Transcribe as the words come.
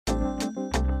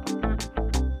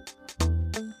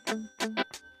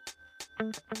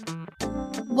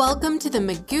Welcome to the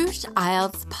Magoosh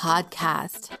IELTS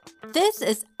podcast. This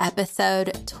is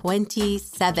episode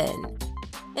 27.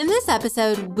 In this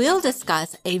episode, we'll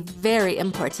discuss a very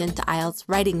important IELTS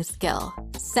writing skill,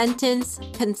 sentence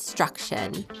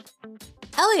construction.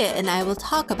 Elliot and I will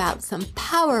talk about some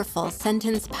powerful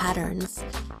sentence patterns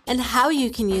and how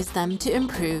you can use them to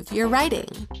improve your writing.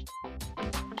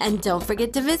 And don't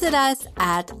forget to visit us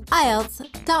at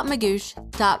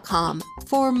ielts.magoosh.com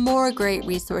for more great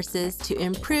resources to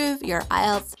improve your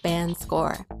IELTS band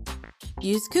score.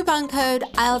 Use coupon code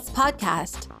IELTS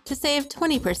Podcast to save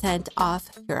 20% off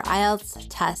your IELTS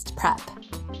test prep.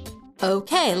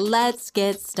 Okay, let's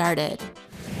get started.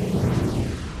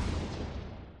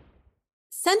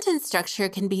 Sentence structure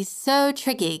can be so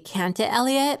tricky, can't it,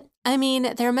 Elliot? I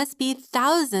mean, there must be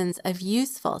thousands of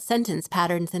useful sentence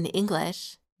patterns in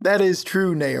English. That is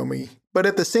true, Naomi. But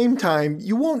at the same time,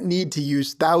 you won't need to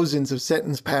use thousands of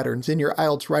sentence patterns in your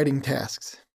IELTS writing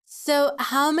tasks. So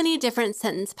how many different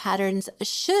sentence patterns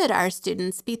should our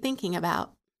students be thinking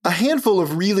about? A handful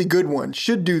of really good ones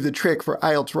should do the trick for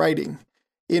IELTS writing.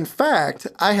 In fact,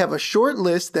 I have a short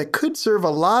list that could serve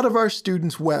a lot of our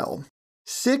students well.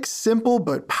 6 simple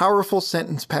but powerful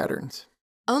sentence patterns.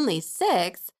 Only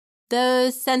 6?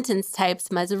 Those sentence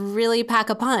types must really pack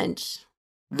a punch.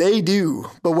 They do,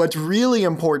 but what's really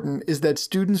important is that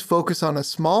students focus on a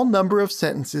small number of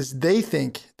sentences they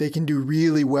think they can do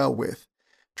really well with.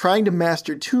 Trying to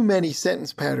master too many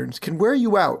sentence patterns can wear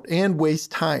you out and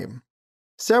waste time.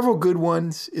 Several good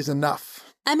ones is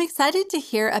enough. I'm excited to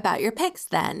hear about your picks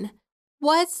then.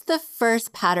 What's the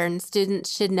first pattern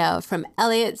students should know from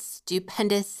Elliot's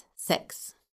stupendous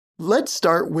 6? Let's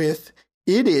start with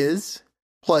it is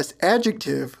plus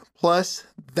adjective plus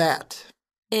that.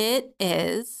 It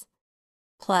is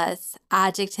plus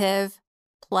adjective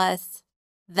plus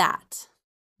that.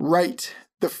 Right.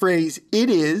 The phrase it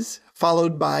is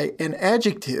followed by an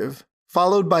adjective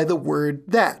followed by the word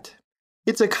that.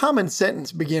 It's a common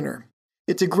sentence beginner.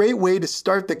 It's a great way to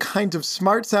start the kinds of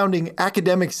smart-sounding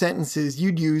academic sentences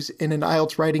you'd use in an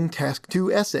IELTS writing task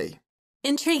 2 essay.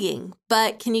 Intriguing,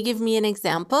 but can you give me an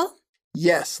example?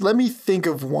 Yes, let me think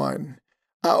of one.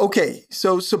 Okay,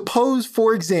 so suppose,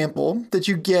 for example, that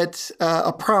you get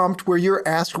a prompt where you're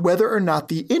asked whether or not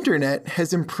the internet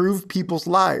has improved people's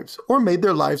lives or made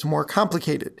their lives more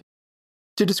complicated.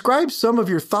 To describe some of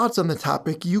your thoughts on the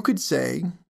topic, you could say,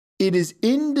 it is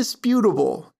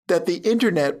indisputable that the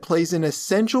internet plays an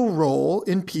essential role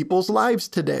in people's lives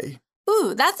today.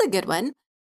 Ooh, that's a good one.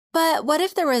 But what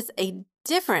if there was a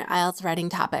different IELTS writing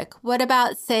topic? What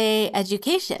about, say,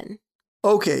 education?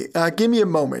 Okay, give me a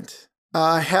moment.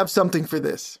 I have something for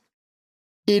this.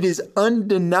 It is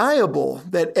undeniable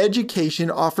that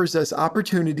education offers us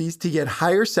opportunities to get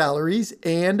higher salaries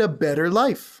and a better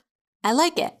life. I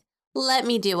like it. Let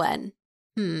me do one.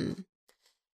 It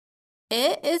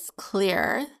is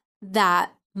clear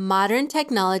that modern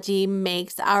technology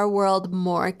makes our world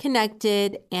more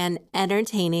connected and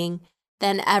entertaining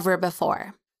than ever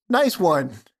before. Nice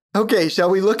one. Okay, shall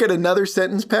we look at another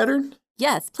sentence pattern?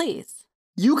 Yes, please.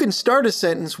 You can start a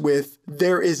sentence with,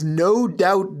 there is no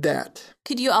doubt that.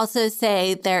 Could you also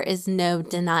say, there is no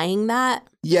denying that?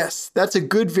 Yes, that's a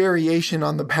good variation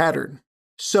on the pattern.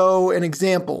 So, an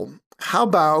example, how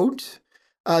about,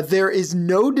 there is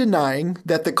no denying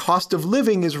that the cost of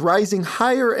living is rising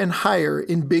higher and higher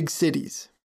in big cities.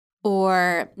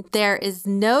 Or, there is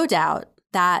no doubt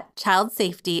that child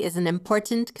safety is an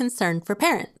important concern for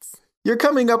parents. You're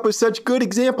coming up with such good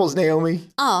examples, Naomi.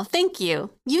 Oh, thank you.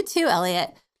 You too,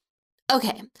 Elliot.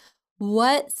 Okay,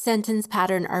 what sentence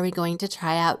pattern are we going to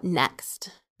try out next?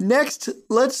 Next,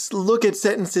 let's look at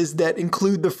sentences that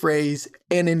include the phrase,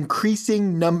 an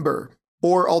increasing number,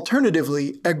 or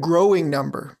alternatively, a growing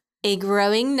number. A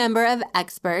growing number of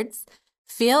experts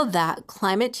feel that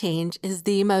climate change is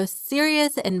the most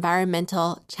serious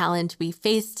environmental challenge we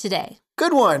face today.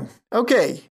 Good one.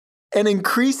 Okay. An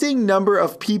increasing number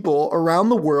of people around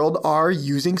the world are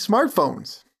using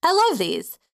smartphones. I love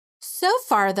these. So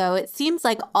far, though, it seems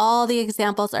like all the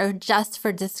examples are just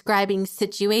for describing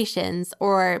situations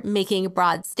or making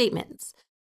broad statements.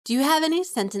 Do you have any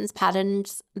sentence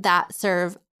patterns that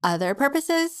serve other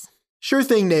purposes? Sure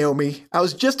thing, Naomi. I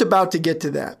was just about to get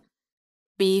to that.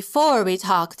 Before we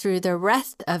talk through the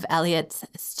rest of Elliot's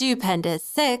stupendous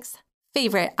 6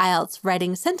 favorite IELTS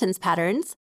writing sentence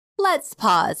patterns, let's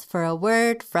pause for a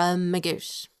word from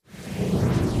Magoosh.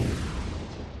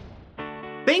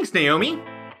 Thanks, Naomi.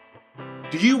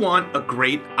 Do you want a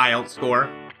great IELTS score?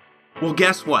 Well,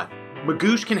 guess what?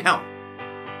 Magoosh can help.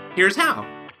 Here's how.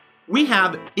 We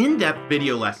have in-depth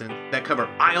video lessons that cover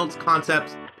IELTS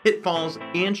concepts, pitfalls,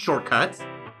 and shortcuts.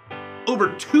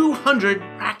 over 200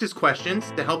 practice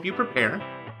questions to help you prepare,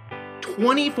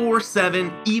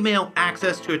 24/7 email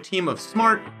access to a team of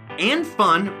smart and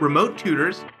fun remote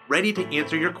tutors ready to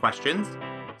answer your questions.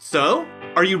 So,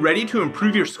 are you ready to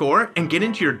improve your score and get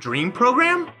into your dream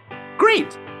program?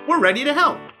 Great! We're ready to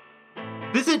help.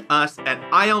 Visit us at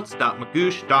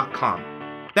IELTS.magoosh.com.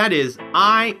 That is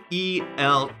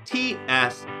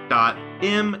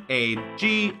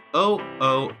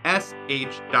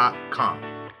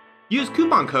IELTS.MAGOOSH.com. Use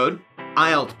coupon code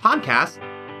IELTS Podcast,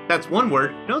 that's one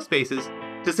word, no spaces,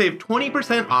 to save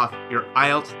 20% off your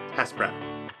IELTS test prep.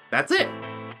 That's it.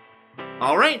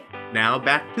 All right, now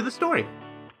back to the story.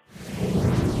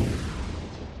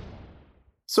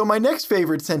 So my next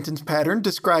favorite sentence pattern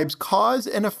describes cause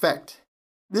and effect.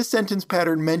 This sentence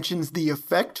pattern mentions the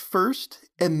effect first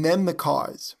and then the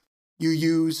cause. You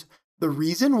use the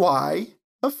reason why,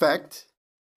 effect,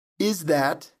 is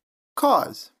that,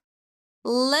 cause.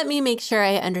 Let me make sure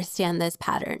I understand this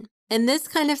pattern. In this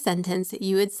kind of sentence,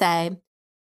 you would say,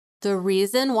 the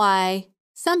reason why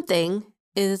something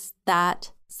is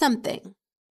that something.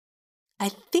 I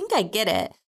think I get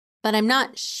it, but I'm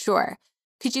not sure.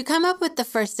 Could you come up with the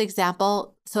first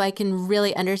example so I can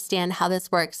really understand how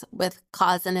this works with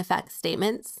cause and effect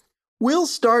statements? We'll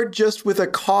start just with a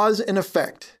cause and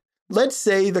effect. Let's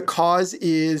say the cause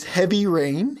is heavy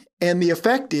rain and the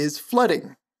effect is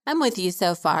flooding. I'm with you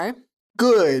so far.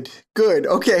 Good.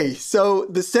 Okay, so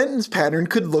the sentence pattern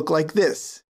could look like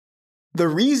this. The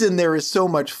reason there is so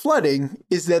much flooding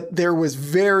is that there was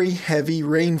very heavy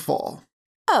rainfall.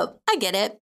 Oh, I get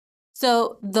it.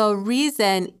 So the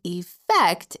reason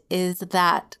effect is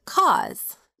that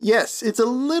cause. Yes, it's a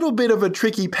little bit of a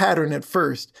tricky pattern at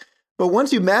first, but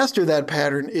once you master that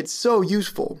pattern, it's so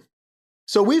useful.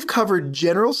 So we've covered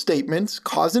general statements,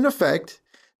 cause and effect.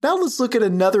 Now let's look at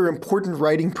another important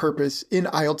writing purpose in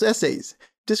IELTS essays,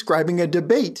 describing a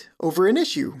debate over an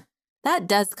issue. That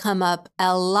does come up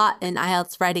a lot in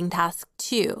IELTS writing task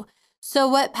too. So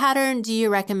what pattern do you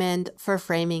recommend for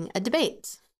framing a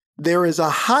debate? There is a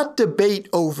hot debate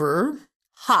over...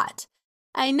 Hot.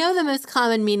 I know the most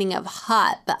common meaning of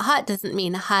hot, but hot doesn't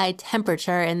mean high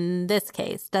temperature in this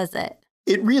case, does it?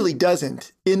 It really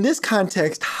doesn't. In this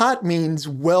context, hot means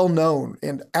well-known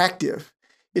and active.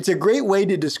 It's a great way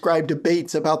to describe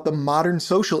debates about the modern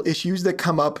social issues that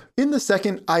come up in the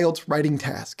second IELTS writing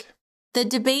task. The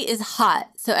debate is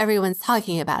hot, so everyone's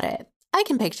talking about it. I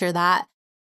can picture that.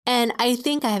 And I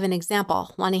think I have an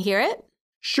example. Want to hear it?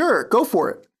 Sure, go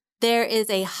for it. There is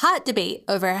a hot debate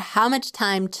over how much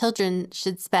time children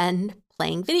should spend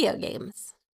playing video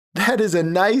games. That is a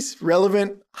nice,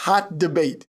 relevant, hot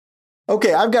debate.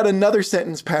 Okay, I've got another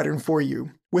sentence pattern for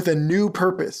you with a new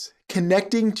purpose,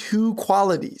 connecting two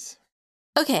qualities.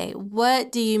 Okay,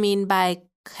 what do you mean by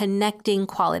connecting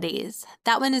qualities?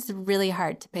 That one is really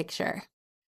hard to picture.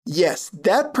 Yes,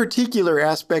 that particular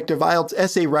aspect of IELTS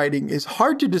essay writing is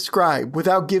hard to describe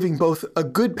without giving both a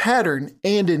good pattern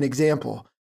and an example.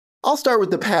 I'll start with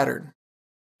the pattern.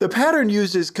 The pattern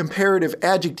uses comparative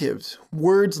adjectives,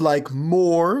 words like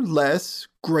more, less,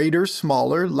 greater,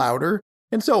 smaller, louder,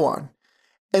 and so on.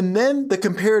 And then the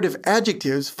comparative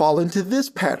adjectives fall into this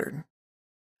pattern.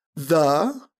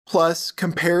 The plus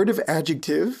comparative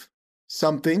adjective,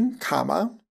 something,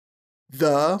 comma,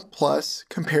 the plus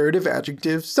comparative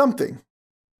adjective, something.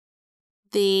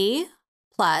 The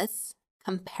plus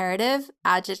comparative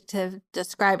adjective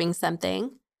describing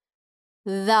something.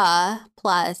 The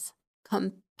plus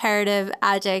comparative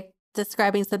adjective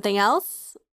describing something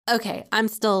else? Okay, I'm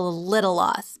still a little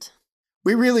lost.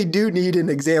 We really do need an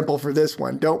example for this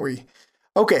one, don't we?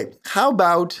 Okay, how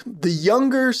about the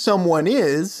younger someone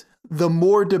is, the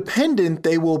more dependent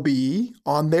they will be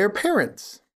on their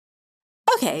parents?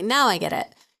 Okay, now I get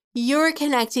it. You're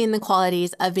connecting the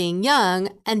qualities of being young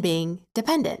and being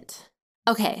dependent.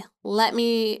 Okay, let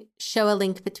me show a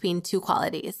link between two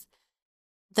qualities.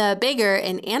 The bigger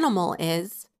an animal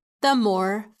is, the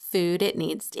more food it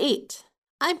needs to eat.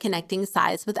 I'm connecting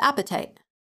size with appetite.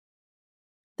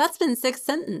 That's been 6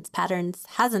 sentence patterns,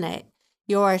 hasn't it?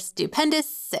 Your stupendous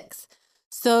 6.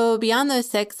 So beyond those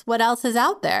 6, what else is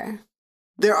out there?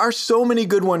 There are so many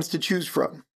good ones to choose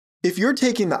from. If you're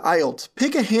taking the IELTS,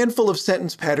 pick a handful of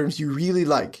sentence patterns you really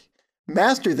like.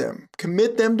 Master them,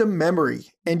 commit them to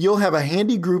memory, and you'll have a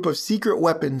handy group of secret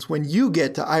weapons when you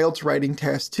get to IELTS Writing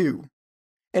Task 2.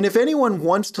 And if anyone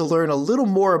wants to learn a little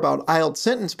more about IELTS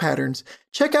sentence patterns,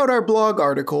 check out our blog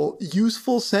article,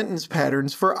 Useful Sentence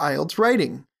Patterns for IELTS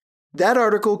Writing. That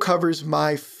article covers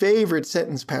my favorite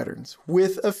sentence patterns,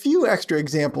 with a few extra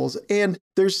examples, and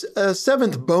there's a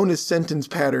 7th bonus sentence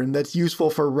pattern that's useful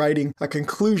for writing a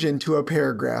conclusion to a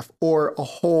paragraph or a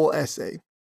whole essay.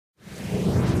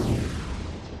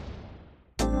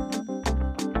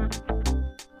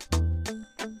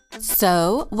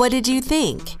 So, what did you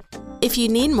think? If you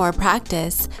need more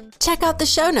practice, check out the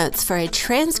show notes for a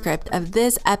transcript of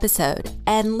this episode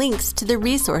and links to the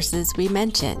resources we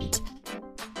mentioned.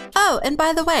 Oh, and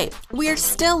by the way, we're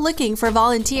still looking for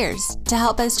volunteers to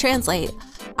help us translate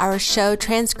our show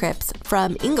transcripts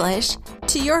from English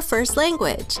to your first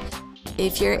language.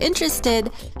 If you're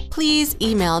interested, please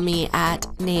email me at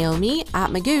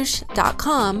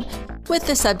naomi@magoosh.com with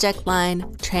the subject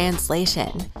line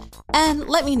translation, and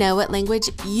let me know what language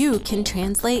you can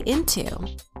translate into.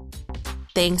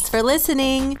 Thanks for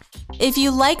listening. If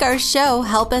you like our show,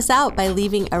 help us out by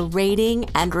leaving a rating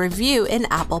and review in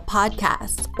Apple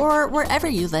Podcasts or wherever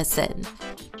you listen.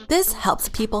 This helps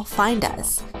people find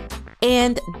us.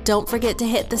 And don't forget to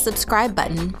hit the subscribe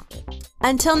button.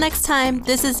 Until next time,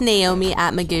 this is Naomi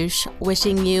at Magoosh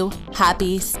wishing you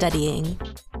happy studying.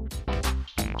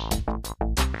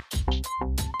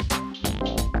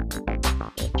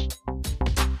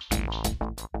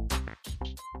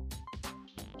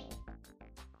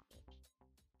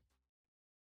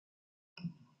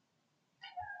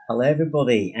 Hello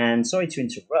everybody, and sorry to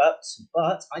interrupt,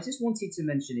 but I just wanted to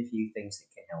mention a few things that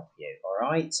can help you,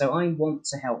 alright? So I want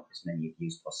to help as many of you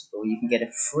as possible. You can get a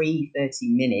free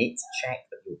 30-minute check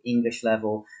of your English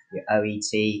level, your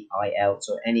OET, IELTS,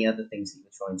 or any other things that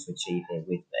you're trying to achieve here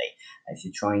with me. If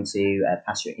you're trying to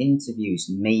pass your interviews,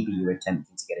 maybe you're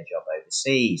attempting to get a job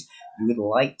overseas, you would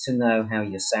like to know how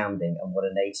you're sounding and what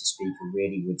a native speaker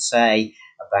really would say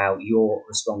about your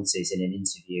responses in an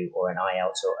interview or an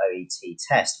IELTS or OET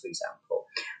test, for example.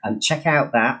 Check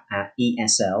out that at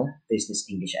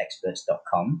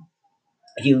eslbusinessenglishexperts.com.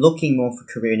 If you're looking more for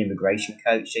career and immigration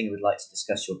coaching and would like to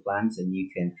discuss your plans, then you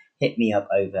can hit me up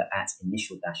over at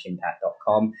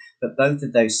initial-impact.com. But both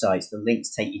of those sites, the links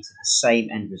take you to the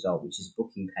same end result, which is a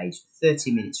booking page for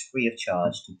 30 minutes free of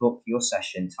charge to book your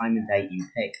session, time and date you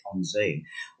pick on Zoom.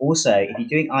 Also, if you're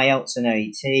doing IELTS and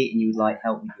OET and you would like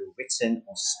help with your written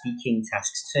or speaking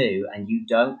tasks too, and you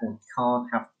don't or can't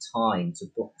have time to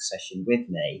book a session with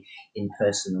me in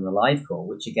person on a live call,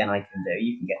 which again I can do,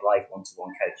 you can get live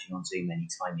one-to-one coaching on Zoom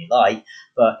anytime you like.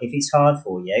 But if it's hard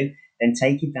for you, then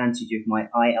take advantage of my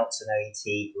IELTS and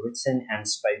OET written and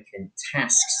spoken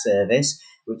task service,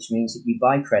 which means that you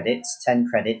buy credits, 10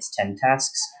 credits, 10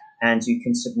 tasks, and you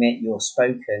can submit your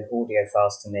spoken audio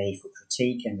files to me for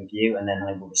critique and review, and then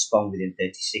I will respond within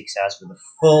 36 hours with a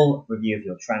full review of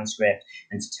your transcript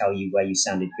and to tell you where you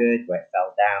sounded good, where it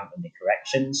fell down, and the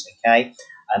corrections, okay?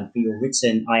 For your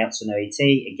written IELTS and OET,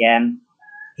 again,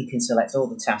 you can select all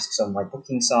the tasks on my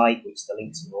booking site, which the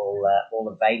links are all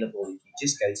available. If you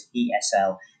just go to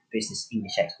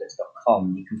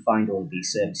eslbusinessenglishexperts.com, you can find all of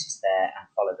these services there and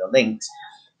follow the links.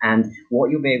 And what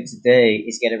you'll be able to do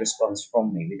is get a response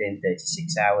from me within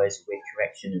 36 hours with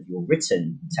correction of your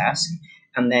written task.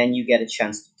 And then you get a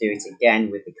chance to do it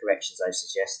again with the corrections I've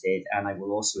suggested. And I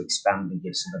will also expand and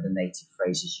give some other native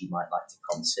phrases you might like to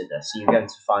consider. So you're going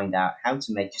to find out how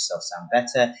to make yourself sound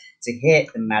better, to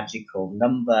hit the magical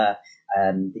number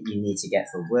that you need to get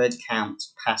for a word count,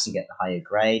 to pass and get the higher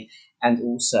grade, and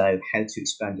also how to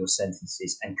expand your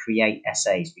sentences and create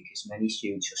essays, because many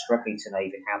students are struggling to know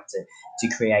even how to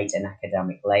create an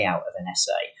academic layout of an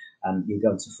essay. You're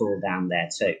going to fall down there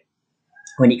too.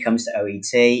 When it comes to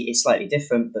OET, it's slightly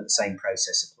different, but the same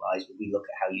process applies. But we look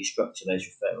at how you structure those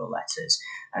referral letters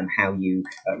and how you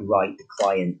write the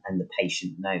client and the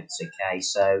patient notes, okay?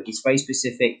 So it's very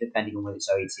specific depending on whether it's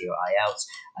OET or IELTS.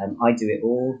 I do it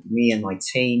all. Me and my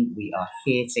team, we are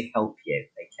here to help you,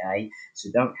 okay? So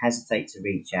don't hesitate to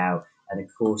reach out. And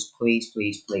of course, please,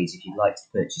 please, please, if you'd like to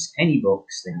purchase any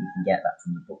books, then you can get that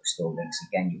from the bookstore links.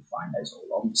 Again, you'll find those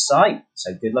all on the site.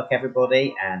 So good luck,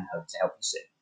 everybody, and hope to help you soon.